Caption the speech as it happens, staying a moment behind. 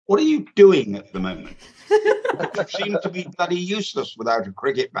What are you doing at the moment? You seem to be bloody useless without a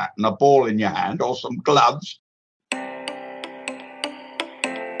cricket bat and a ball in your hand or some gloves.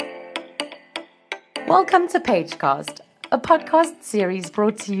 Welcome to Pagecast, a podcast series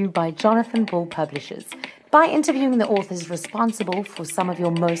brought to you by Jonathan Bull Publishers. By interviewing the authors responsible for some of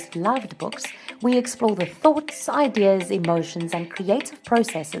your most loved books, we explore the thoughts, ideas, emotions, and creative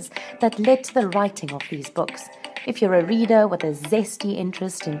processes that led to the writing of these books. If you're a reader with a zesty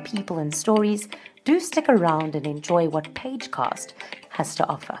interest in people and stories, do stick around and enjoy what Pagecast has to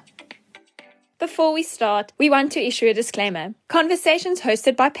offer. Before we start, we want to issue a disclaimer. Conversations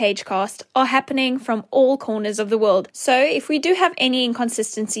hosted by Pagecast are happening from all corners of the world, so if we do have any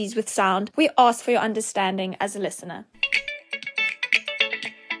inconsistencies with sound, we ask for your understanding as a listener.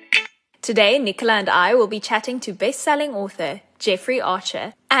 Today, Nicola and I will be chatting to best-selling author Jeffrey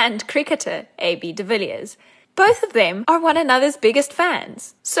Archer and cricketer A.B. de Villiers. Both of them are one another's biggest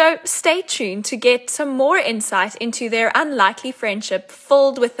fans, so stay tuned to get some more insight into their unlikely friendship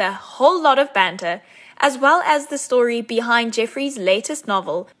filled with a whole lot of banter, as well as the story behind Jeffrey's latest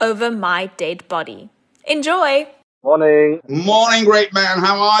novel, Over My Dead Body. Enjoy! Morning. Morning, great man.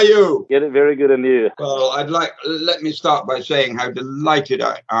 How are you? Very good, and you? Well, let me start by saying how delighted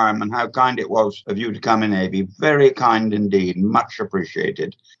I am and how kind it was of you to come in, Abby. Very kind indeed. Much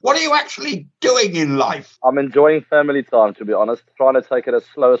appreciated. What are you actually doing in life? I'm enjoying family time, to be honest. Trying to take it as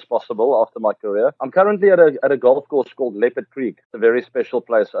slow as possible after my career. I'm currently at a golf course called Leopard Creek. It's a very special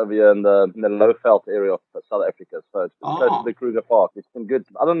place over here in the Lowveld area of South Africa. So it's close to the Kruger Park. It's been good.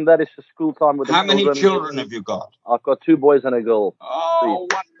 Other than that, it's just school time with the children. How many children have you got? I've got 2 boys and a girl. Oh,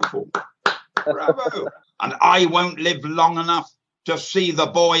 wonderful. Bravo. And I won't live long enough to see the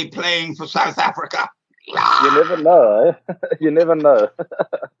boy playing for South Africa. You never know, eh? You never know.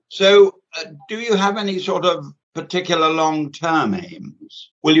 So, do you have any sort of particular long-term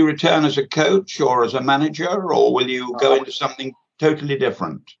aims? Will you return as a coach or as a manager, or will you go into something totally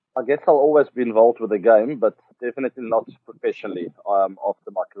different? I guess I'll always be involved with the game, but definitely not professionally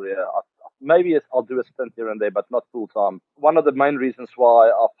after my career. Maybe I'll do a stint here and there, but not full-time. One of the main reasons why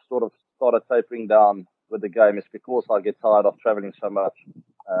I've sort of started tapering down with the game is because I get tired of traveling so much.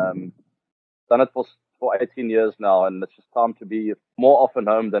 Done it for 18 years now, and it's just time to be more often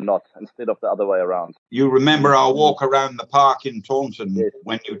home than not, instead of the other way around. You remember our walk around the park in Taunton, yes,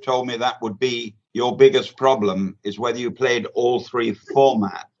 when you told me that would be your biggest problem, is whether you played all 3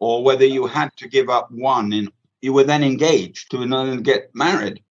 formats or whether you had to give up one. You were then engaged to get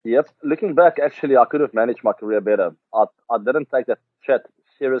married. Yep. Looking back, actually, I could have managed my career better. I didn't take that chat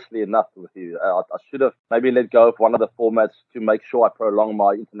seriously enough with you. I should have maybe let go of one of the formats to make sure I prolong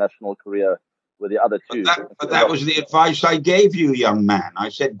my international career with the other 2. But that was the advice I gave you, young man. I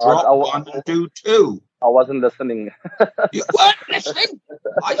said, drop one and do 2. I wasn't listening. You weren't listening?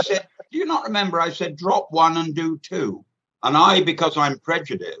 I said, do you not remember? I said, drop 1 and do 2. And I, because I'm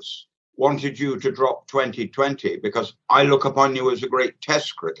prejudiced, wanted you to drop 2020 because I look upon you as a great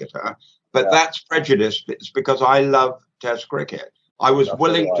test cricketer. But that's prejudice. It's because I love test cricket. I was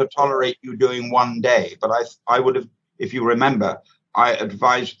willing to tolerate you doing 1 day, but I would have, if you remember, I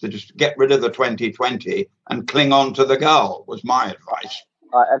advised to just get rid of the 2020 and cling on to the girl, was my advice.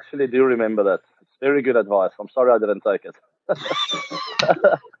 I actually do remember that. It's very good advice. I'm sorry I didn't take it.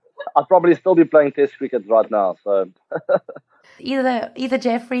 I'd probably still be playing test cricket right now. So Either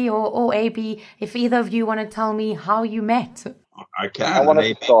Jeffrey or AB, if either of you want to tell me how you met. I can. I want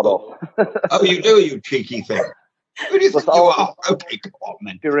to start off. Oh, you do, you cheeky thing. Who do you think you are? Okay, come on,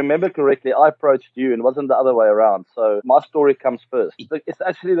 man. If you remember correctly, I approached you and it wasn't the other way around. So my story comes first. It's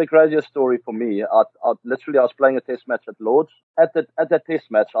actually the craziest story for me. I was playing a test match at Lord's. At that test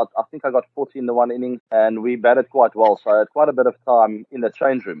match, I think I got 14 in the 1 inning and we batted quite well. So I had quite a bit of time in the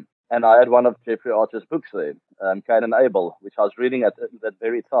change room. And I had one of Jeffrey Archer's books there, Cain and Abel, which I was reading at that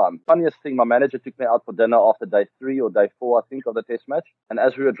very time. Funniest thing, my manager took me out for dinner after day 3 or day 4, I think, of the test match. And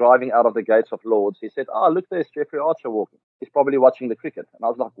as we were driving out of the gates of Lord's, he said, look, there's Jeffrey Archer walking. He's probably watching the cricket. And I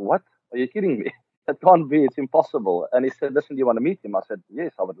was like, what? Are you kidding me? That can't be. It's impossible. And he said, listen, do you want to meet him? I said,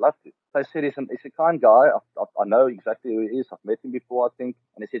 yes, I would love to. So I said, he's a kind guy. I know exactly who he is. I've met him before, I think.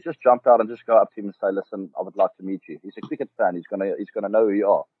 And he said, just jump out and just go up to him and say, listen, I would like to meet you. He's a cricket fan. He's gonna know who you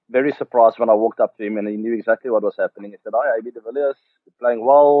are. Very surprised when I walked up to him and he knew exactly what was happening. He said, hi, A.B. de Villiers, you're playing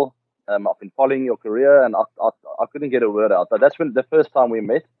well. I've been following your career, and I couldn't get a word out. But that's when the first time we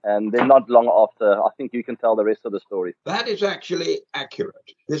met, and then not long after, I think you can tell the rest of the story. That is actually accurate.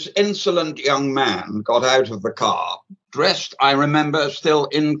 This insolent young man got out of the car, dressed, I remember, still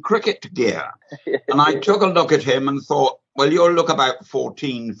in cricket gear. And I took a look at him and thought, well, you look about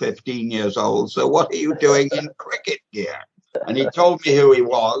 14, 15 years old, so what are you doing in cricket gear? And he told me who he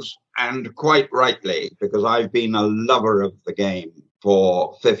was, and quite rightly, because I've been a lover of the game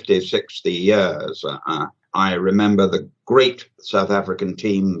for 50, 60 years. I remember the great South African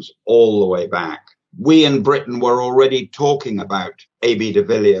teams all the way back. We in Britain were already talking about A.B. de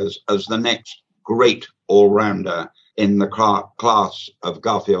Villiers as the next great all-rounder in the class of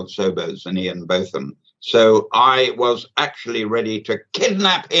Garfield Sobers and Ian Botham. So I was actually ready to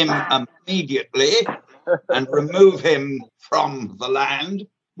kidnap him immediately and remove him from the land.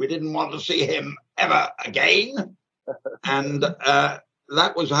 We didn't want to see him ever again. And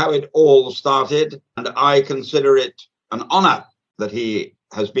that was how it all started. And I consider it an honor that he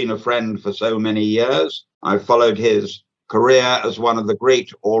has been a friend for so many years. I've followed his career as one of the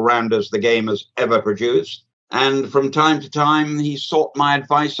great all-rounders the game has ever produced. And from time to time, he sought my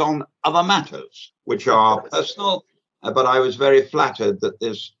advice on other matters, which are personal. But I was very flattered that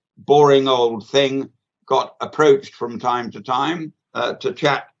this boring old thing got approached from time to time to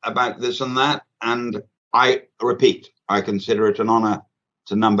chat about this and that. And I repeat, I consider it an honor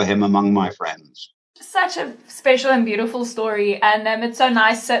to number him among my friends. Such a special and beautiful story. And it's so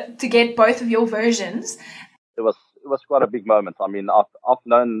nice to get both of your versions. It was quite a big moment. I mean, I've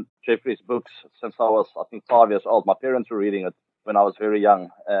known Jeffrey's books since I was, I think, 5 years old. My parents were reading it when I was very young.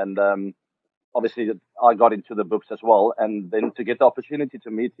 And obviously, I got into the books as well. And then to get the opportunity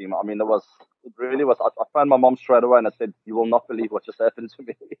to meet him, I mean, it really was. I phoned my mom straight away and I said, "You will not believe what just happened to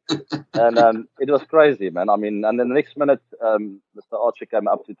me." And it was crazy, man. I mean, and then the next minute, Mr. Archer came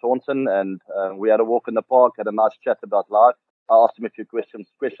up to Taunton and we had a walk in the park, had a nice chat about life. I asked him a few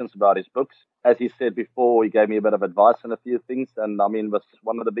questions about his books. As he said before, he gave me a bit of advice on a few things. And I mean, it was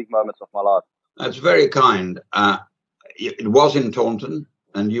one of the big moments of my life. That's very kind. It was in Taunton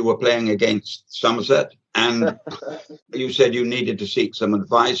and you were playing against Somerset. And you said you needed to seek some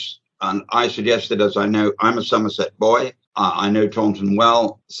advice. And I suggested, as I know, I'm a Somerset boy. I know Taunton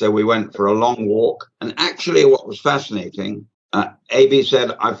well. So we went for a long walk. And actually what was fascinating, A.B.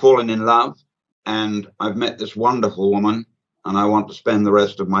 said, I've fallen in love and I've met this wonderful woman and I want to spend the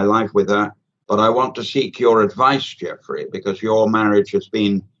rest of my life with her. But I want to seek your advice, Jeffrey, because your marriage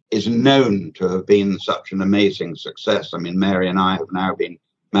is known to have been such an amazing success. I mean, Mary and I have now been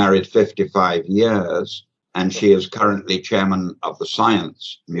married 55 years. And she is currently chairman of the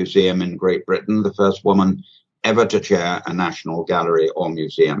Science Museum in Great Britain, the first woman ever to chair a national gallery or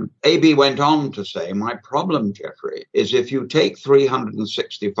museum. A.B. went on to say, my problem, Jeffrey, is if you take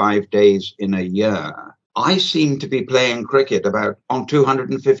 365 days in a year, I seem to be playing cricket about on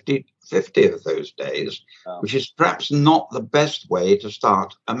 250 of those days, which is perhaps not the best way to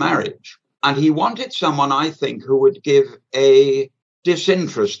start a marriage. And he wanted someone, I think, who would give a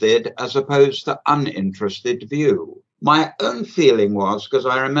disinterested as opposed to uninterested view. My own feeling was, because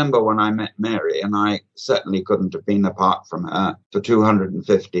I remember when I met Mary, and I certainly couldn't have been apart from her for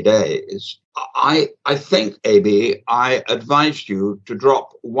 250 days, I think, A.B., I advised you to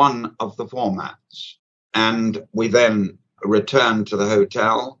drop one of the formats. And we then returned to the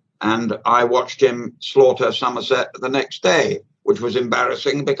hotel, and I watched him slaughter Somerset the next day, which was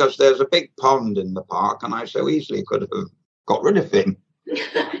embarrassing because there's a big pond in the park, and I so easily could have got rid of him,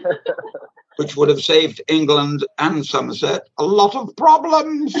 which would have saved England and Somerset a lot of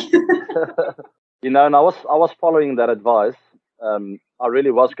problems. And I was following that advice. I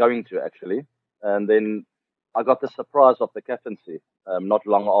really was going to, actually. And then I got the surprise of the captaincy not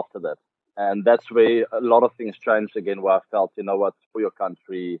long after that. And that's where a lot of things changed again, where I felt, you know what, for your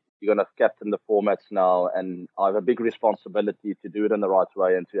country, you're going to captain the formats now. And I have a big responsibility to do it in the right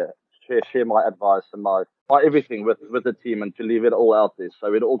way and to share my advice and my everything with the team and to leave it all out there.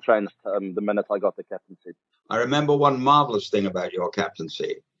 So it all changed the minute I got the captaincy. I remember one marvellous thing about your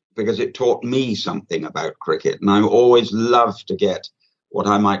captaincy, because it taught me something about cricket. And I always love to get what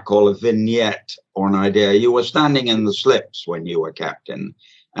I might call a vignette or an idea. You were standing in the slips when you were captain,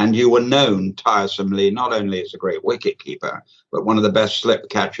 and you were known tiresomely, not only as a great wicketkeeper, but one of the best slip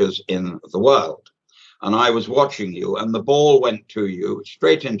catchers in the world. And I was watching you, and the ball went to you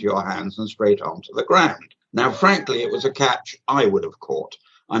straight into your hands and straight onto the ground. Now, frankly, it was a catch I would have caught.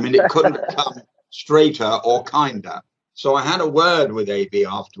 I mean, it couldn't have come straighter or kinder. So I had a word with A.B.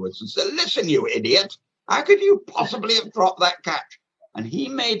 afterwards and said, listen, you idiot, how could you possibly have dropped that catch? And he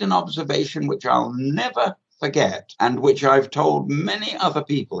made an observation which I'll never forget, and which I've told many other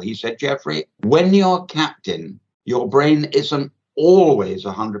people. He said, Jeffrey, when you're captain, your brain isn't always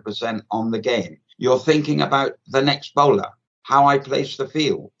 100% on the game. You're thinking about the next bowler, how I place the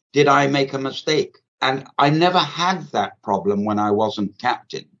field. Did I make a mistake? And I never had that problem when I wasn't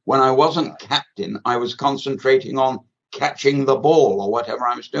captain. When I wasn't captain, I was concentrating on catching the ball or whatever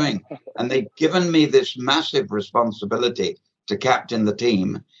I was doing. And they'd given me this massive responsibility to captain the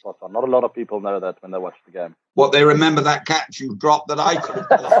team. Not a lot of people know that when they watch the game. What, they remember that catch you dropped that I could have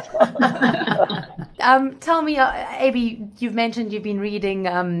caught? Tell me, AB, you've mentioned you've been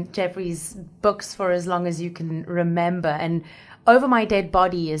reading Jeffrey's books for as long as you can remember, and Over My Dead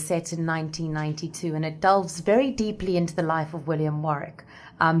Body is set in 1992, and it delves very deeply into the life of William Warwick,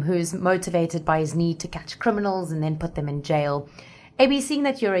 who's motivated by his need to catch criminals and then put them in jail. AB, seeing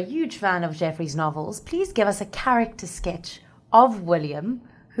that you're a huge fan of Jeffrey's novels, please give us a character sketch of William,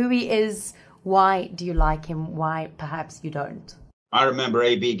 who he is, why do you like him, why perhaps you don't. I remember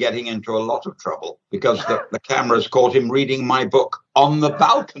AB getting into a lot of trouble because the cameras caught him reading my book on the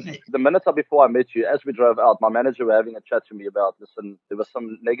balcony. The minute before I met you, as we drove out, my manager was having a chat to me about, listen, there were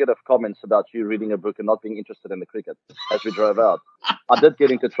some negative comments about you reading a book and not being interested in the cricket as we drove out. I did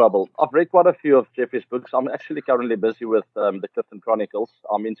get into trouble. I've read quite a few of Jeffrey's books. I'm actually currently busy with the Clifton Chronicles.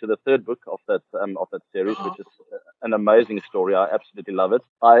 I'm into the third book of that series, which is an amazing story. I absolutely love it.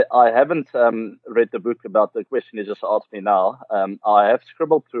 I haven't read the book about the question you just asked me now. I have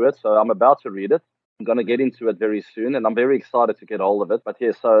scribbled through it, so I'm about to read it. I'm going to get into it very soon, and I'm very excited to get hold of it. But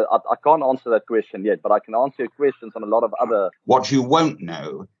yeah, so I can't answer that question yet, but I can answer your questions on a lot of other... What you won't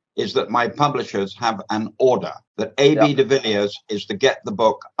know is that my publishers have an order that A.B. de Villiers is to get the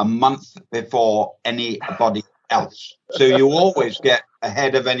book a month before anybody else. So you always get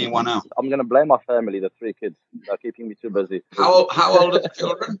ahead of anyone else. I'm going to blame my family, the 3 kids. They're keeping me too busy. How old are the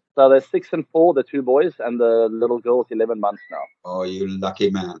children? So they're 6 and 4, the 2 boys, and the little girl's 11 months now. Oh, you lucky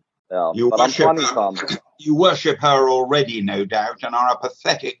man. Yeah, you worship her already, no doubt, and are a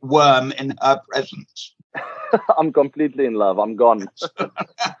pathetic worm in her presence. I'm completely in love. I'm gone.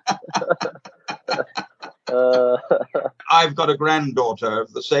 I've got a granddaughter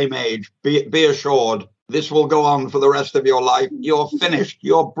of the same age. Be assured, this will go on for the rest of your life. You're finished.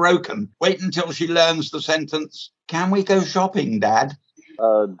 You're broken. Wait until she learns the sentence, "Can we go shopping, Dad?"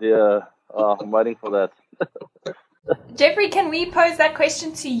 Oh, dear. Oh, I'm waiting for that. Jeffrey, can we pose that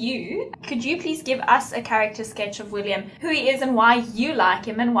question to you? Could you please give us a character sketch of William, who he is and why you like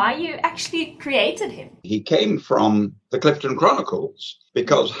him and why you actually created him? He came from the Clifton Chronicles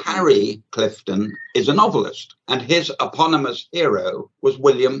because Harry Clifton is a novelist and his eponymous hero was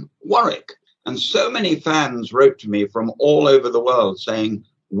William Warwick. And so many fans wrote to me from all over the world saying,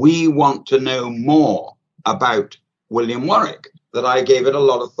 we want to know more about William Warwick, that I gave it a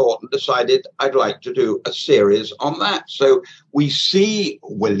lot of thought and decided I'd like to do a series on that. So we see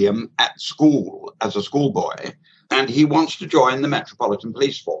William at school as a schoolboy, and he wants to join the Metropolitan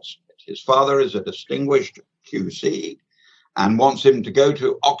Police Force. His father is a distinguished QC and wants him to go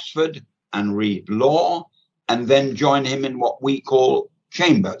to Oxford and read law and then join him in what we call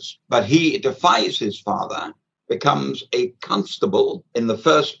chambers. But he defies his father, becomes a constable in the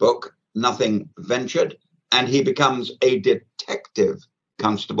first book, Nothing Ventured, and he becomes a detective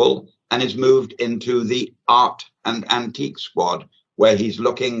constable and is moved into the art and antique squad where he's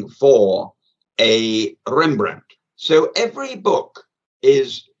looking for a Rembrandt. So every book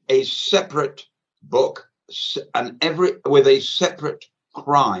is a separate book and with a separate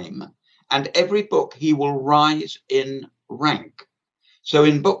crime. And every book he will rise in rank. So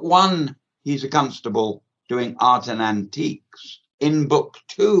in book 1, he's a constable doing art and antiques. In book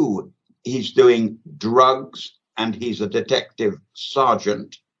 2, he's doing drugs and he's a detective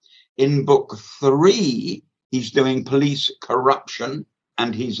sergeant. In book 3, he's doing police corruption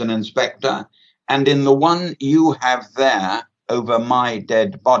and he's an inspector. And in the one you have there, Over My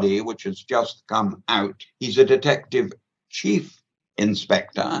Dead Body, which has just come out, he's a detective chief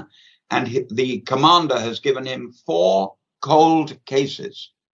inspector. And the commander has given him 4 cold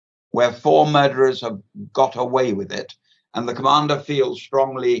cases where 4 murderers have got away with it. And the commander feels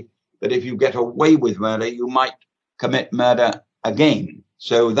strongly that if you get away with murder, you might commit murder again.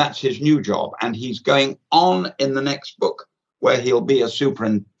 So that's his new job. And he's going on in the next book where he'll be a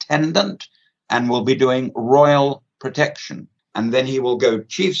superintendent and will be doing royal protection. And then he will go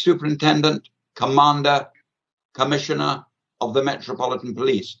chief superintendent, commander, commissioner of the Metropolitan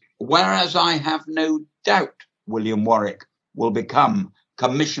Police. Whereas I have no doubt William Warwick will become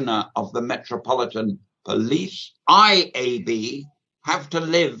commissioner of the Metropolitan Police. I, AB, have to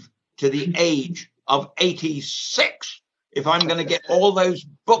live to the age of 86 if I'm going to get all those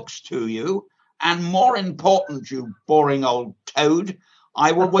books to you. And more important, you boring old toad,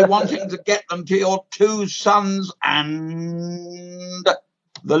 I will be wanting to get them to your 2 sons and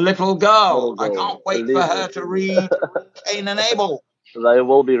the little girl. I can't wait for her to read Cain and Abel. They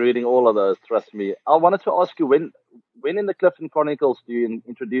will be reading all of those, trust me. I wanted to ask you, when in the Clifton Chronicles do you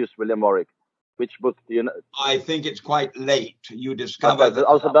introduce William Warwick? Which book do you know? I think it's quite late. You discover Okay,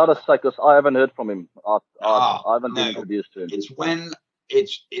 I was about to say, because I haven't heard from him. I haven't been no. introduced to him. It's when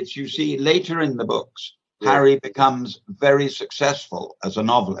it's you see later in the books, Yeah. Harry becomes very successful as a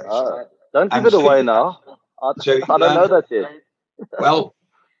novelist. Don't give And it so- away now. so I don't know that yet. Well,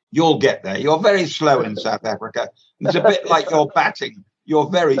 you'll get there. You're very slow in South Africa. It's a bit like your batting. You're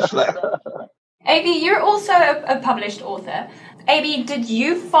very slow. AB, you're also a published author. AB, did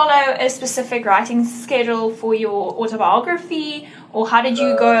you follow a specific writing schedule for your autobiography, or how did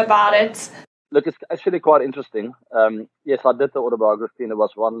you go about it? Look, it's actually quite interesting. Yes, I did the autobiography, and it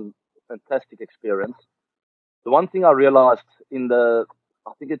was one fantastic experience. The one thing I realized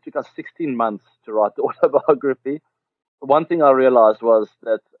I think it took us 16 months to write the autobiography. The one thing I realized was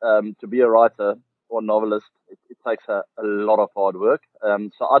that to be a writer or novelist, it takes a lot of hard work.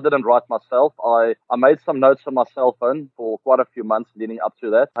 So I didn't write myself. I made some notes on my cell phone for quite a few months leading up to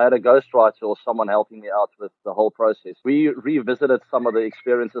that. I had a ghostwriter or someone helping me out with the whole process. We revisited some of the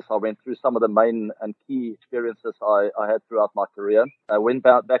experiences I went through, some of the main and key experiences I had throughout my career. I went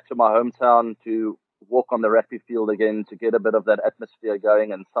back to my hometown to walk on the rugby field again to get a bit of that atmosphere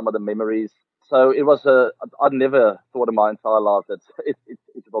going and some of the memories. So it was I'd never thought in my entire life that it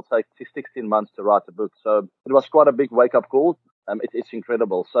will take 16 months to write a book. So it was quite a big wake-up call. It's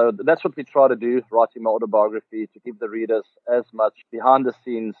incredible. So that's what we try to do, writing my autobiography, to give the readers as much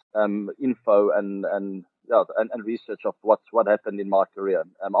behind-the-scenes info and research of what happened in my career.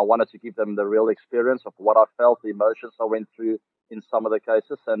 I wanted to give them the real experience of what I felt, the emotions I went through in some of the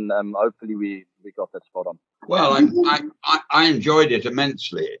cases, and hopefully we got that spot on. Well, I enjoyed it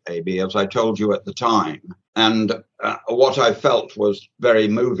immensely, AB, as I told you at the time. And what I felt was very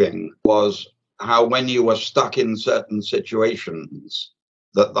moving was how when you were stuck in certain situations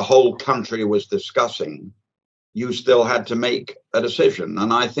that the whole country was discussing, you still had to make a decision.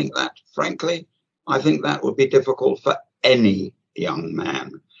 And I think that, frankly, that would be difficult for any young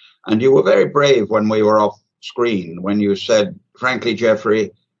man. And you were very brave when we were off screen, when you said, frankly, Geoffrey,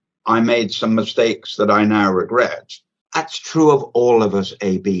 I made some mistakes that I now regret. That's true of all of us,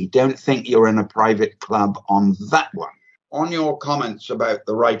 AB. Don't think you're in a private club on that one. On your comments about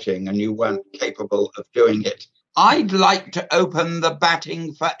the writing and you weren't capable of doing it, I'd like to open the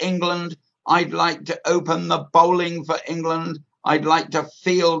batting for England. I'd like to open the bowling for England. I'd like to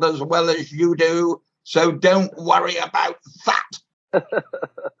field as well as you do. So don't worry about that.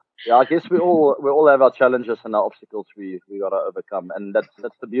 Yeah, I guess we all have our challenges and our obstacles we got to overcome, and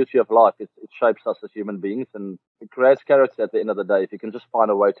that's the beauty of life. It shapes us as human beings, and it creates character at the end of the day. If you can just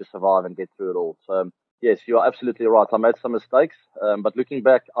find a way to survive and get through it all. So yes, you are absolutely right. I made some mistakes, but looking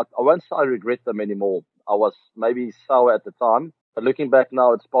back, I won't say I regret them anymore. I was maybe sour at the time, but looking back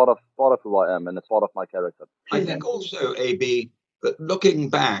now, it's part of who I am, and it's part of my character. I think also, AB, that looking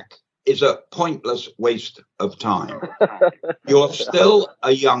back is a pointless waste of time. You're still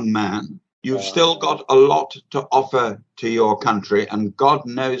a young man. You've still got a lot to offer to your country, and God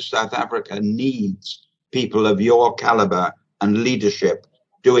knows South Africa needs people of your caliber and leadership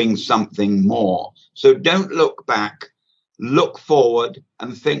doing something more. So don't look back, look forward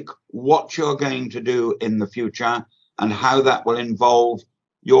and think what you're going to do in the future and how that will involve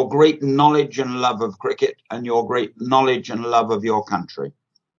your great knowledge and love of cricket and your great knowledge and love of your country.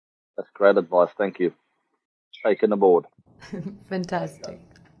 That's great advice. Thank you. Taken aboard. Fantastic.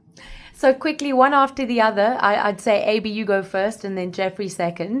 So quickly, one after the other, I'd say, AB, you go first and then Geoffrey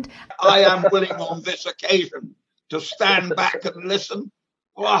second. I am willing on this occasion to stand back and listen.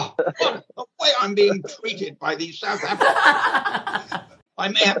 Wow, what the way I'm being treated by these South Africans. I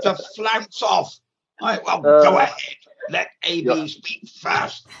may have to flounce off. Go ahead. Let AB speak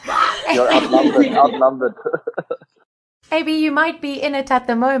first. You're outnumbered. AB, you might be in it at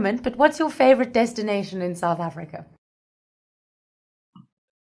the moment, but what's your favorite destination in South Africa?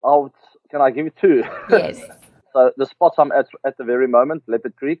 Can I give you two? Yes. So the spot I'm at the very moment,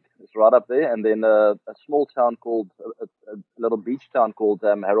 Leopard Creek, is right up there, and then a small town called, a little beach town called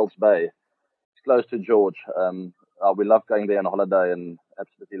Harold's Bay. It's close to George. We love going there on holiday and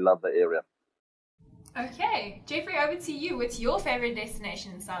absolutely love the area. Okay, Geoffrey, over to you. What's your favorite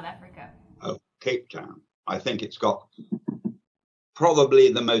destination in South Africa? Oh, Cape Town. I think it's got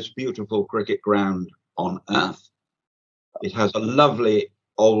probably the most beautiful cricket ground on earth. It has a lovely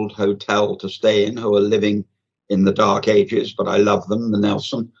old hotel to stay in who are living in the dark ages, but I love them, the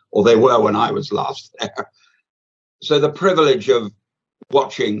Nelson, or they were when I was last there. So the privilege of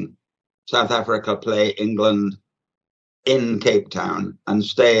watching South Africa play England in Cape Town and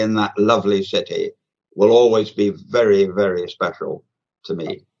stay in that lovely city will always be very, very special to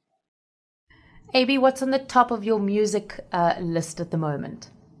me. AB, what's on the top of your music list at the moment?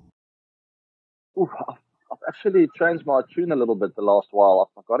 Oof, I've actually changed my tune a little bit the last while.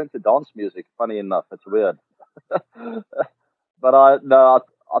 I've got into dance music. Funny enough, it's weird. But I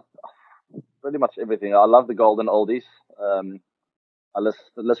pretty much everything. I love the golden oldies. I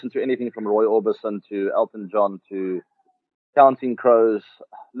listen to anything from Roy Orbison to Elton John to Counting Crows.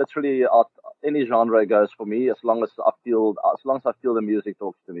 Literally, any genre goes for me as long as I feel the music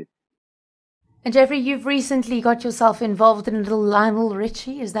talks to me. And Jeffrey, you've recently got yourself involved in a little Lionel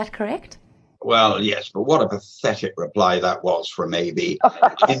Richie, is that correct? Well, yes, but what a pathetic reply that was from AB.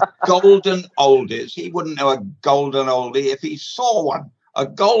 In golden oldies, he wouldn't know a golden oldie if he saw one. A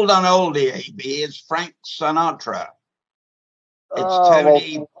golden oldie, AB, is Frank Sinatra. It's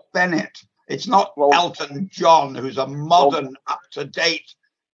Tony Bennett. It's not Elton John, who's a modern, up-to-date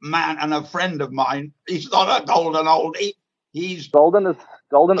man and a friend of mine. He's not a golden oldie. He's golden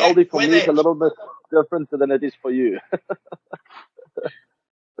oldie for me is a little bit different than it is for you.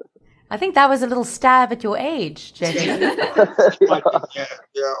 I think that was a little stab at your age, Jeffrey.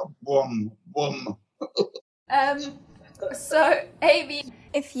 yeah, boom. So, AB,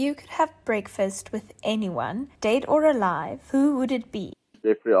 if you could have breakfast with anyone, dead or alive, who would it be?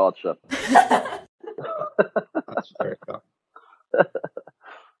 Jeffrey Archer. That's very tough.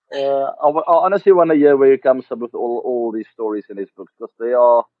 I honestly want to hear where he comes up with all these stories in his books, because they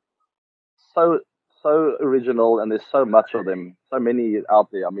are so original, and there's so much of them, so many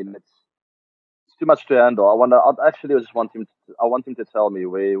out there. I mean, it's too much to handle. I want him to tell me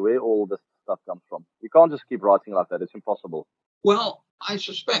where all this stuff comes from. You can't just keep writing like that. It's impossible. Well, I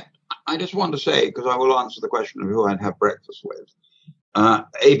suspect, I just want to say, because I will answer the question of who I'd have breakfast with.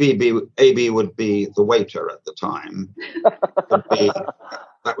 AB would be the waiter at the time.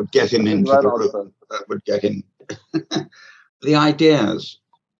 That would get him into the room. That would get him. The ideas.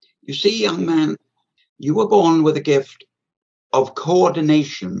 You see, young man, you were born with a gift of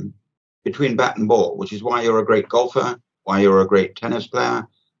coordination between bat and ball, which is why you're a great golfer, why you're a great tennis player,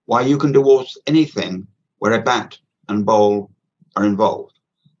 why you can do almost anything where a bat and ball are involved.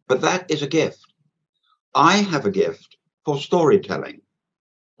 But that is a gift. I have a gift for storytelling.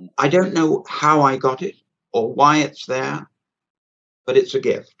 I don't know how I got it or why it's there, but it's a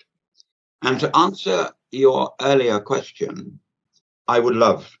gift. And to answer your earlier question, I would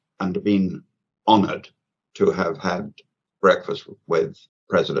love and have been honored to have had breakfast with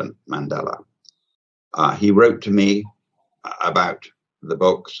President Mandela. He wrote to me about the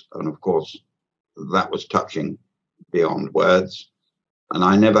books, and of course, that was touching beyond words. And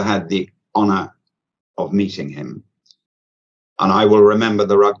I never had the honor of meeting him. And I will remember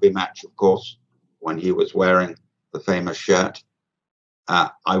the rugby match, of course, when he was wearing the famous shirt.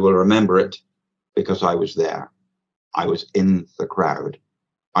 I will remember it because I was there. I was in the crowd.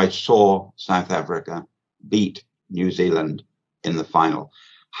 I saw South Africa beat New Zealand in the final.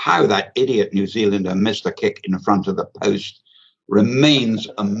 How that idiot New Zealander missed a kick in front of the post remains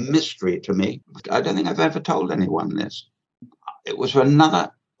a mystery to me. I don't think I've ever told anyone this. It was for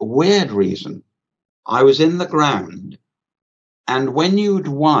another weird reason. I was in the ground, and when you'd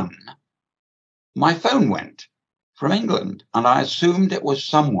won, my phone went from England, and I assumed it was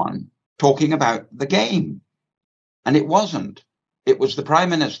someone talking about the game. And it wasn't. It was the Prime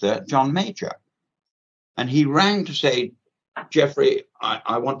Minister, John Major. And he rang to say, Jeffrey,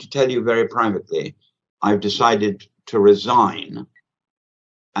 I want to tell you very privately, I've decided to resign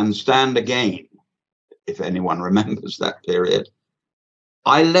and stand again, if anyone remembers that period.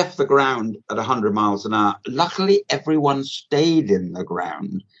 I left the ground at 100 miles an hour. Luckily, everyone stayed in the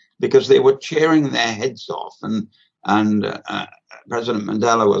ground because they were cheering their heads off. And President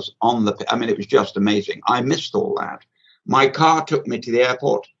Mandela was on it was just amazing. I missed all that. My car took me to the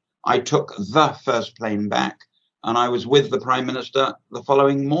airport. I took the first plane back, and I was with the Prime Minister the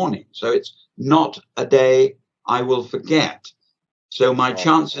following morning. So it's not a day I will forget. So my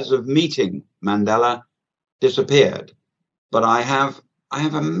chances of meeting Mandela disappeared. But I have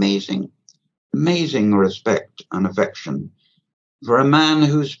amazing respect and affection for a man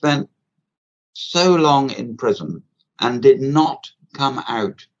who spent so long in prison and did not come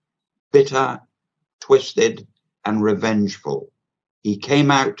out bitter, twisted, and revengeful. He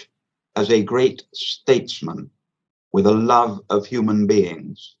came out as a great statesman with a love of human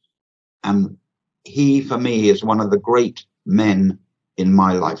beings. And he, for me, is one of the great men in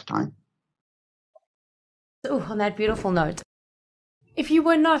my lifetime. Oh, on that beautiful note. If you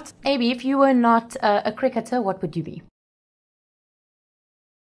were not a cricketer, what would you be?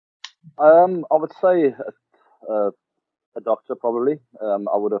 I would say a doctor, probably.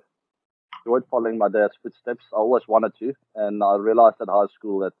 I would have enjoyed following my dad's footsteps. I always wanted to, and I realized at high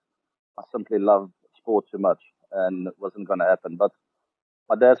school that I simply loved sport too much, and it wasn't going to happen. But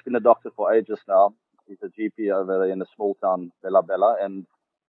my dad's been a doctor for ages now. He's a GP over there in the small town Bella Bella, and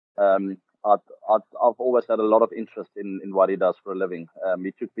I've always had a lot of interest in what he does for a living.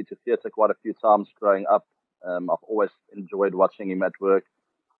 He took me to theatre quite a few times growing up. I've always enjoyed watching him at work.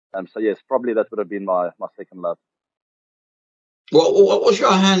 So yes, probably that would have been my second love. What was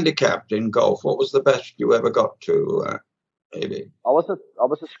your handicap in golf? What was the best you ever got to, AB? I was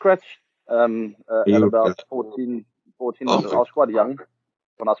a scratch at about 14. Oh, I was quite young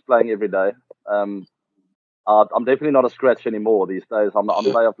when I was playing every day. I'm definitely not a scratch anymore these days. I'm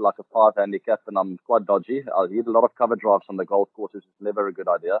way of like a 5 handicap, and I'm quite dodgy. I hit a lot of cover drives on the golf course, which is never a good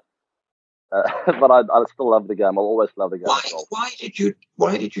idea. But I still love the game. I'll always love the game of golf.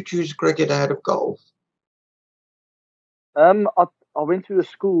 Why did you choose cricket out of golf? I went to a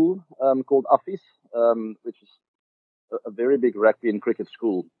school called Affis, which is a very big rugby and cricket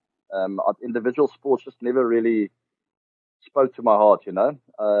school. Individual sports just never really spoke to my heart, you know.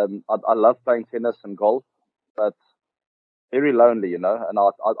 I love playing tennis and golf, but very lonely, you know, and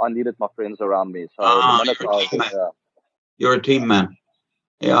I needed my friends around me. So you're a team man.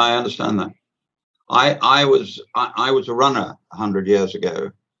 Yeah, I understand that. I was a runner 100 years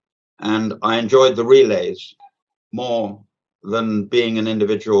ago, and I enjoyed the relays more than being an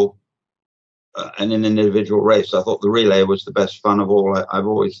individual in an individual race. I thought the relay was the best fun of all. I've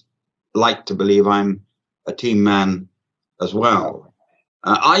always liked to believe I'm a team man as well.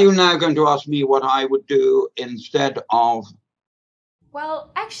 Are you now going to ask me what I would do instead of?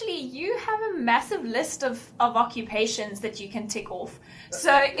 Well, actually, you have a massive list of occupations that you can tick off.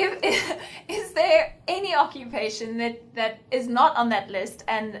 So is there any occupation that is not on that list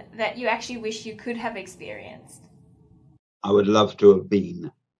and that you actually wish you could have experienced? I would love to have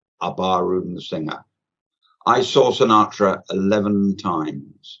been a barroom singer. I saw Sinatra 11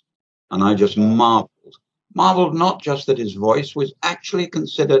 times, and I just marveled not just that his voice was actually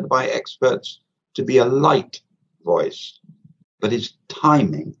considered by experts to be a light voice, but his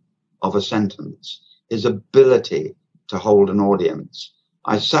timing of a sentence, his ability to hold an audience.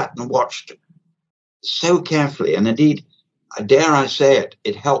 I sat and watched so carefully, and indeed, dare I say it,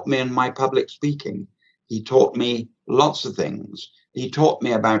 it helped me in my public speaking. He taught me lots of things. He taught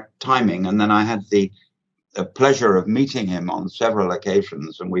me about timing, and then I had the pleasure of meeting him on several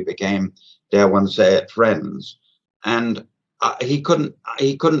occasions, and we became, dare one say it, friends. And he couldn't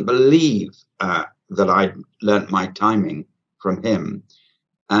believe that I'd learnt my timing from him.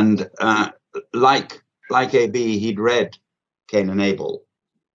 And like AB, he'd read Cain and Abel,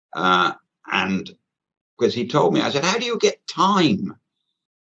 and because he told me, I said, how do you get time?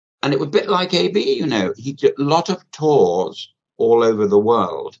 And it was a bit like AB, you know, he did a lot of tours all over the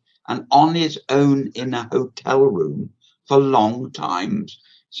world and on his own in a hotel room for long times.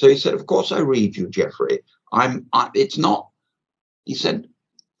 So he said, of course I read you, Geoffrey. It's not, he said,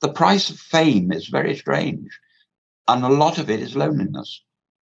 the price of fame is very strange. And a lot of it is loneliness.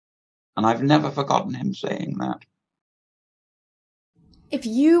 And I've never forgotten him saying that. If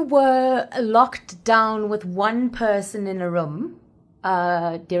you were locked down with one person in a room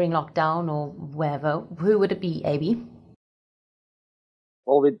during lockdown or wherever, who would it be, AB?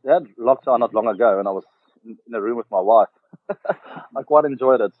 Well, we had lockdown not long ago, and I was in a room with my wife. I quite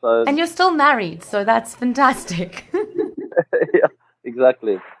enjoyed it. So. And you're still married, so that's fantastic. Yeah,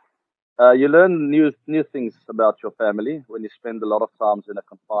 exactly. You learn new things about your family when you spend a lot of times in a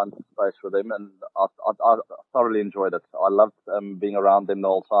confined space with them, and I thoroughly enjoyed it. I loved being around them the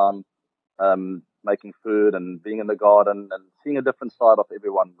whole time, making food and being in the garden and seeing a different side of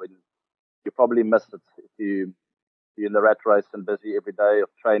everyone. When you probably miss it if you're in the rat race and busy every day of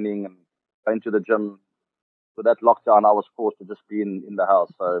training and going to the gym. With that lockdown, I was forced to just be in the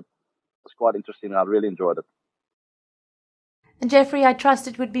house, so it was quite interesting. I really enjoyed it. And Geoffrey, I trust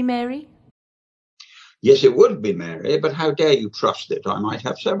it would be Mary? Yes, it would be Mary, but how dare you trust it? I might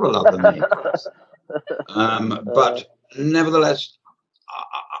have several other names. But nevertheless,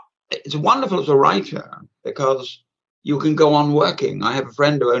 it's wonderful as a writer because you can go on working. I have a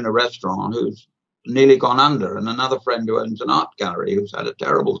friend who owns a restaurant who's nearly gone under, and another friend who owns an art gallery who's had a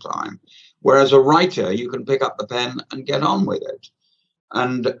terrible time. Whereas a writer, you can pick up the pen and get on with it.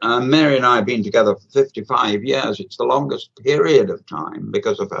 And Mary and I have been together for 55 years. It's the longest period of time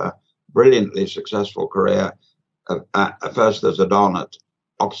because of her brilliantly successful career, first as a Don at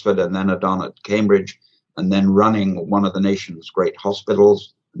Oxford and then a Don at Cambridge, and then running one of the nation's great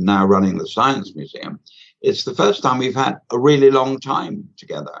hospitals, now running the Science Museum. It's the first time we've had a really long time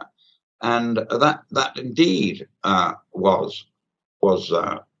together. And that indeed was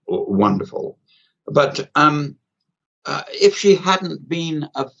wonderful. But if she hadn't been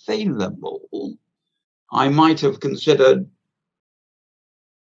available, I might have considered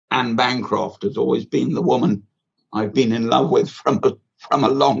Anne Bancroft has always been the woman I've been in love with from a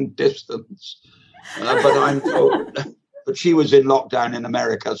long distance. But she was in lockdown in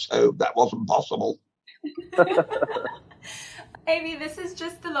America, so that wasn't possible. Amy, this is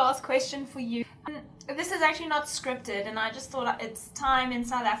just the last question for you. This is actually not scripted, and I just thought it's time in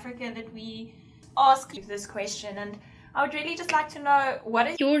South Africa that we ask you this question. And I would really just like to know, what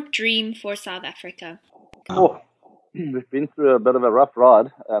is your dream for South Africa? Oh, we've been through a bit of a rough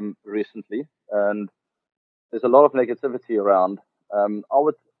ride recently, and there's a lot of negativity around.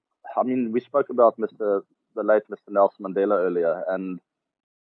 We spoke about the late Mr. Nelson Mandela earlier, and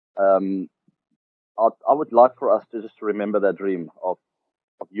I would like for us to just remember that dream of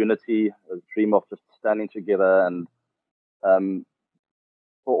unity, a dream of just standing together, and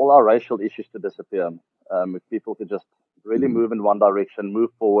for all our racial issues to disappear. If people could just really move in one direction,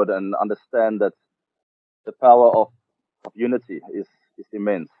 move forward, and understand that the power of unity is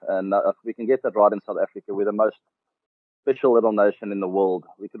immense. And if we can get that right in South Africa, we're the most special little nation in the world.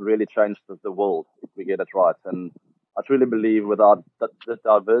 We could really change the world if we get it right. And I truly believe with the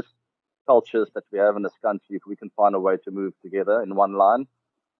diverse cultures that we have in this country, if we can find a way to move together in one line,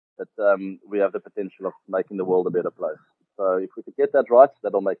 that we have the potential of making the world a better place. So if we could get that right,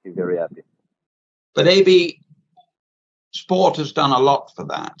 that'll make me very happy. But AB, sport has done a lot for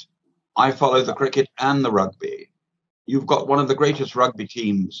that. I follow the cricket and the rugby. You've got one of the greatest rugby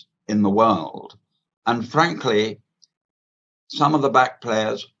teams in the world. And frankly, some of the back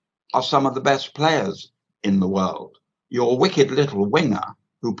players are some of the best players in the world. Your wicked little winger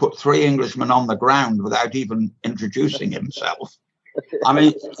who put 3 Englishmen on the ground without even introducing himself. I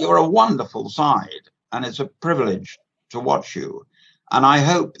mean, you're a wonderful side, and it's a privilege to watch you. And I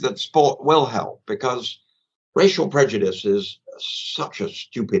hope that sport will help, because racial prejudice is such a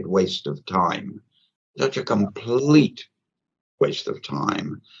stupid waste of time, such a complete waste of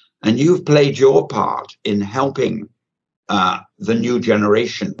time. And you've played your part in helping the new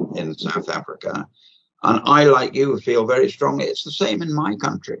generation in South Africa. And I, like you, feel very strongly it's the same in my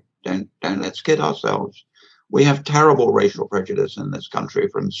country. Don't let's kid ourselves. We have terrible racial prejudice in this country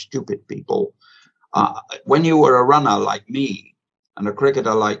from stupid people. When you were a runner like me and a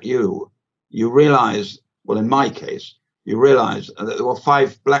cricketer like you realize, well, in my case, you realize that there were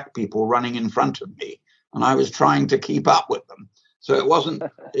 5 black people running in front of me, and I was trying to keep up with them. So it was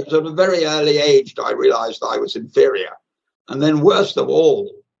at a very early age that I realized I was inferior. And then worst of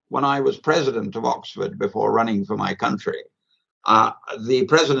all, when I was president of Oxford before running for my country, the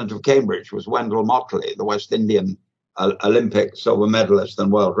president of Cambridge was Wendell Motley, the West Indian Olympic silver medalist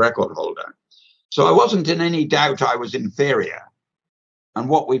and world record holder. So I wasn't in any doubt I was inferior. And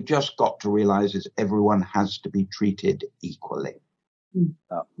what we've just got to realize is everyone has to be treated equally.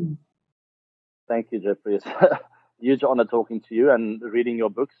 Thank you, Jeffrey. It's a huge honor talking to you and reading your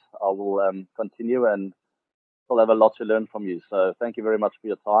books. I will continue, and we'll have a lot to learn from you. So thank you very much for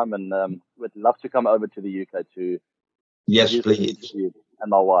your time, and we'd love to come over to the UK to yes, please, you and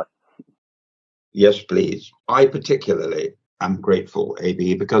my wife. Yes, please. I particularly am grateful,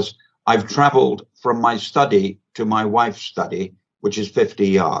 AB, because I've traveled from my study to my wife's study, which is 50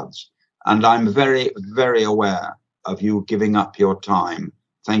 yards. And I'm very, very aware of you giving up your time.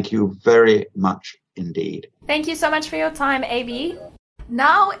 Thank you very much indeed. Thank you so much for your time, AB.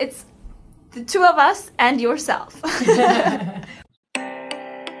 Now it's the two of us and yourself.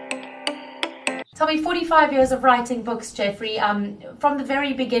 Tell me, 45 years of writing books, Jeffrey. From the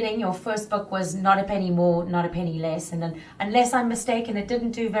very beginning, your first book was Not a Penny More, Not a Penny Less. And then, unless I'm mistaken, it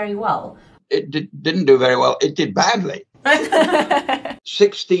didn't do very well. It didn't do very well. It did badly.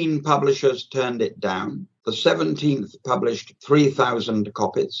 16 publishers turned it down. The 17th published 3,000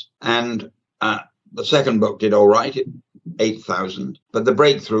 copies. And the second book did all right, 8,000. But the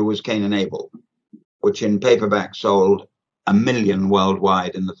breakthrough was Cain and Abel, which in paperback sold 1 million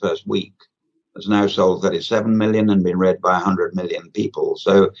worldwide in the first week. Has now sold 37 million and been read by 100 million people.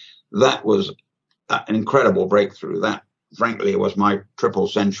 So that was an incredible breakthrough. That, frankly, was my triple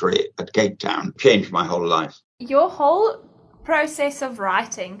century at Cape Town. Changed my whole life. Your whole process of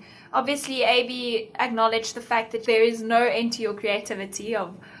writing, obviously, AB acknowledged the fact that there is no end to your creativity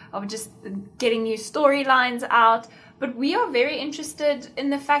of just getting new storylines out. But we are very interested in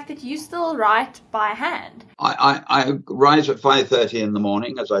the fact that you still write by hand. I rise at 5:30 in the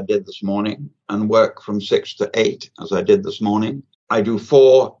morning, as I did this morning, and work from 6 to 8, as I did this morning. I do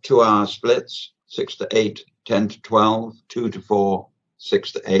 4 2-hour splits, 6 to 8, 10 to 12, 2 to 4,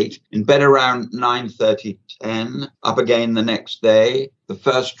 6 to 8. In bed around 9:30, 10. Up again the next day. The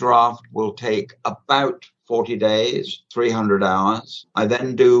first draft will take about 40 days, 300 hours. I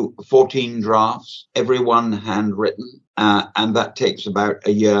then do 14 drafts, every one handwritten. and that takes about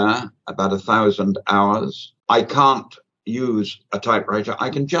a year, about 1,000 hours. I can't use a typewriter. I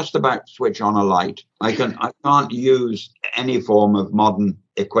can just about switch on a light. I can't use any form of modern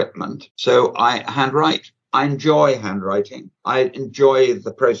equipment. So I handwrite. I enjoy handwriting. I enjoy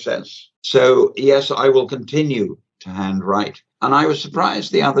the process. So yes, I will continue to handwrite. And I was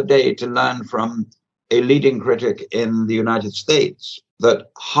surprised the other day to learn from a leading critic in the United States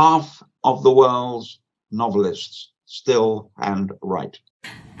that half of the world's novelists still handwrite.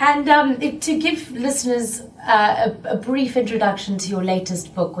 And to give listeners a brief introduction to your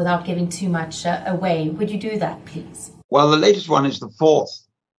latest book without giving too much away, would you do that, please? Well, the latest one is the fourth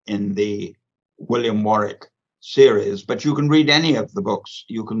in the William Warwick series, but you can read any of the books.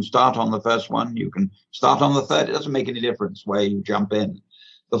 You can start on the first one, you can start on the third. It doesn't make any difference where you jump in.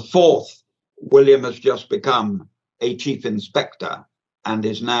 The fourth, William has just become a chief inspector and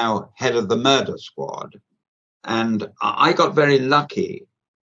is now head of the murder squad. And I got very lucky.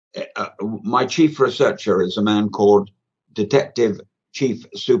 My chief researcher is a man called Detective Chief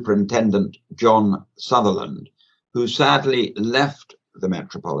Superintendent John Sutherland, who sadly left the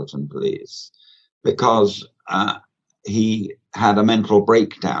Metropolitan Police because he had a mental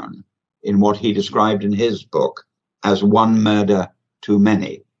breakdown in what he described in his book as one murder too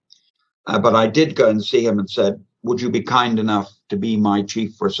many. But I did go and see him and said, would you be kind enough to be my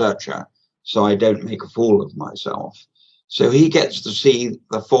chief researcher so I don't make a fool of myself? So he gets to see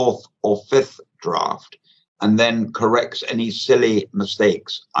the fourth or fifth draft and then corrects any silly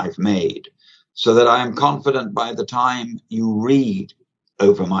mistakes I've made, so that I am confident by the time you read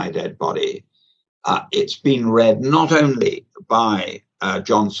Over My Dead Body, it's been read not only by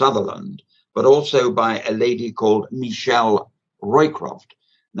John Sutherland, but also by a lady called Michelle Roycroft.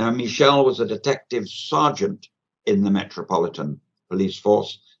 Now, Michelle was a detective sergeant in the Metropolitan Police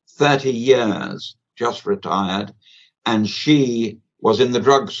Force, 30 years, just retired, and she was in the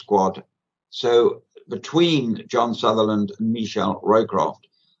drug squad. So between John Sutherland and Michelle Roycroft,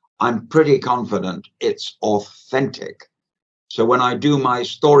 I'm pretty confident it's authentic. So when I do my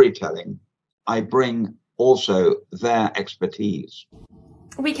storytelling, I bring also their expertise.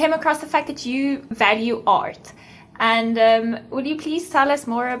 We came across the fact that you value art. And would you please tell us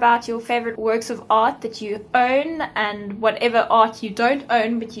more about your favorite works of art that you own and whatever art you don't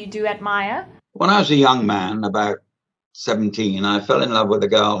own but you do admire? When I was a young man, about 17, I fell in love with a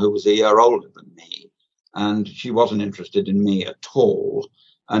girl who was a year older than me, and she wasn't interested in me at all.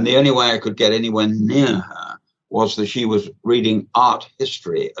 And the only way I could get anywhere near her was that she was reading art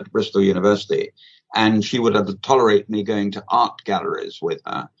history at Bristol University, and she would have tolerate me going to art galleries with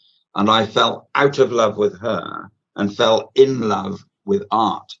her. And I fell out of love with her and fell in love with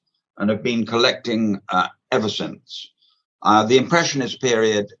art, and have been collecting ever since. The Impressionist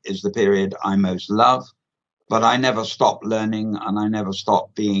period is the period I most love, but I never stopped learning and I never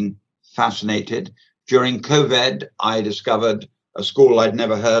stopped being fascinated. During COVID, I discovered a school I'd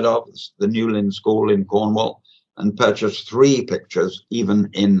never heard of, the Newlyn School in Cornwall, and purchased 3 pictures, even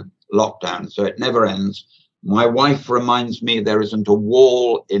in lockdown. So it never ends. My wife reminds me there isn't a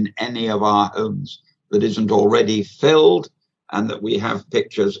wall in any of our homes that isn't already filled, and that we have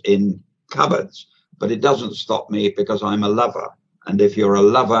pictures in cupboards. But it doesn't stop me because I'm a lover. And if you're a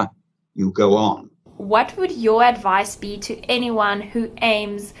lover, you go on. What would your advice be to anyone who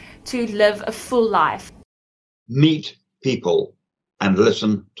aims to live a full life? Meet people and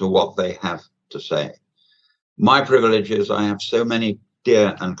listen to what they have to say. My privilege is I have so many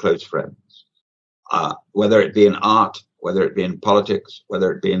dear and close friends, whether it be in art, whether it be in politics,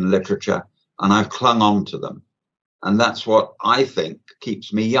 whether it be in literature, and I've clung on to them. And that's what I think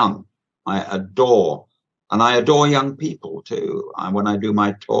keeps me young. I adore young people too. When I do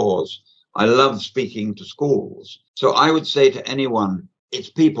my tours, I love speaking to schools. So I would say to anyone, it's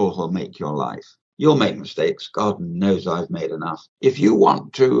people who'll make your life. You'll make mistakes. God knows I've made enough. If you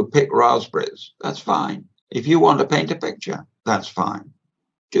want to pick raspberries, that's fine. If you want to paint a picture, that's fine.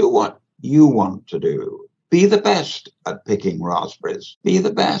 Do what you want to do. Be the best at picking raspberries. Be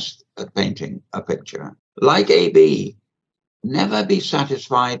the best at painting a picture. Like AB, never be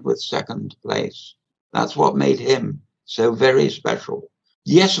satisfied with second place. That's what made him so very special.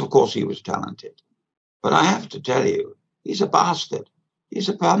 Yes, of course, he was talented. But I have to tell you, he's a bastard.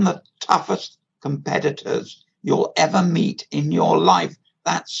 He's one of the toughest competitors you'll ever meet in your life.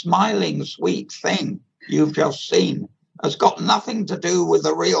 That smiling, sweet thing you've just seen has got nothing to do with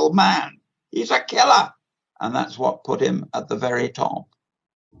the real man. He's a killer. And that's what put him at the very top.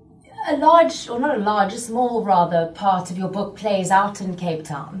 A large, or not a large, a small rather, part of your book plays out in Cape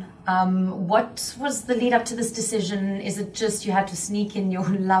Town. What was the lead up to this decision? Is it just you had to sneak in your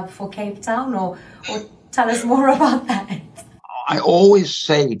love for Cape Town, or Tell us more about that. I always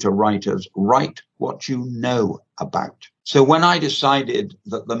say to writers, write what you know about. So when I decided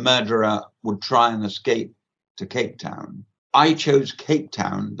that the murderer would try and escape to Cape Town, I chose Cape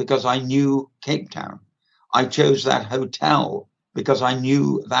Town because I knew Cape Town. I chose that hotel because I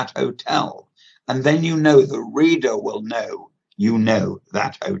knew that hotel. And then the reader will know you know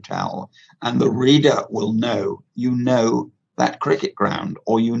that hotel. And the reader will know you know that cricket ground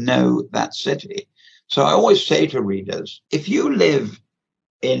or you know that city. So I always say to readers, if you live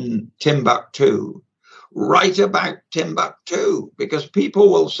in Timbuktu, write about Timbuktu, because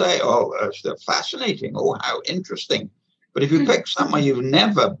people will say, oh, that's fascinating. Oh, how interesting. But if you pick somewhere you've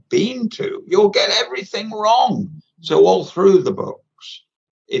never been to, you'll get everything wrong. So all through the books,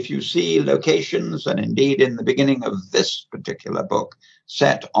 if you see locations, and indeed in the beginning of this particular book,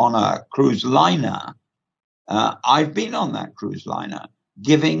 set on a cruise liner, I've been on that cruise liner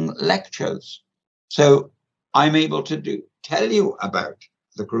giving lectures. So I'm able to tell you about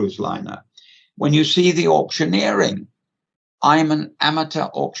the cruise liner. When you see the auctioneering, I'm an amateur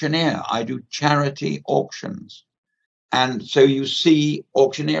auctioneer. I do charity auctions. And so you see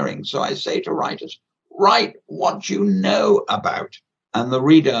auctioneering. So I say to writers, write what you know about, and the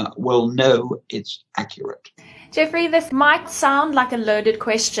reader will know it's accurate. Jeffrey, this might sound like a loaded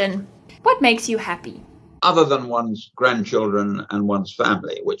question. What makes you happy? Other than one's grandchildren and one's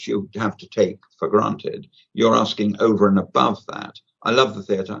family, which you have to take for granted, you're asking over and above that. I love the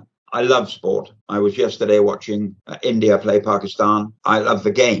theatre. I love sport. I was yesterday watching India play Pakistan. I love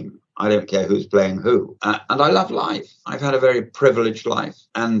the game. I don't care who's playing who. And I love life. I've had a very privileged life,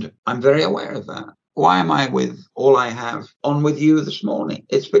 and I'm very aware of that. Why am I with all I have on with you this morning?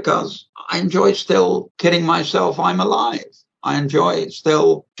 It's because I enjoy still kidding myself I'm alive. I enjoy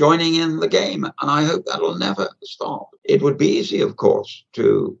still joining in the game, and I hope that'll never stop. It would be easy, of course,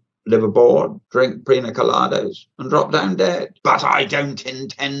 to live aboard, drink pina coladas, and drop down dead. But I don't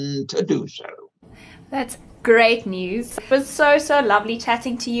intend to do so. That's great news. It was so lovely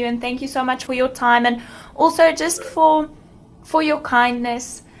chatting to you, and thank you so much for your time, and also just for your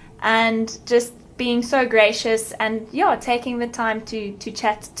kindness and just being so gracious and taking the time to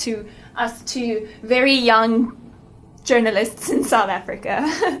chat to us two very young journalists in South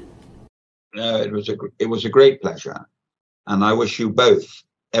Africa. No, it was a great pleasure, and I wish you both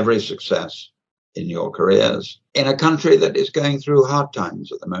every success in your careers in a country that is going through hard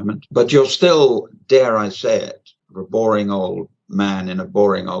times at the moment. But you're still, dare I say it, a boring old man in a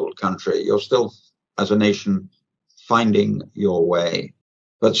boring old country. You're still, as a nation, finding your way.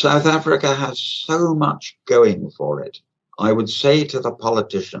 But South Africa has so much going for it. I would say to the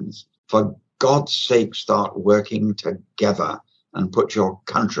politicians, for God's sake, start working together and put your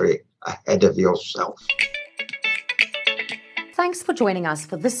country ahead of yourself. Thanks for joining us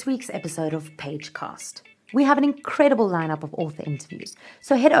for this week's episode of Pagecast. We have an incredible lineup of author interviews,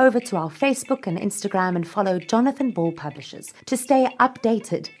 so head over to our Facebook and Instagram and follow Jonathan Ball Publishers to stay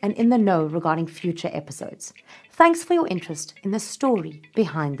updated and in the know regarding future episodes. Thanks for your interest in the story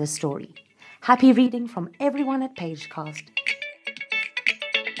behind the story. Happy reading from everyone at Pagecast.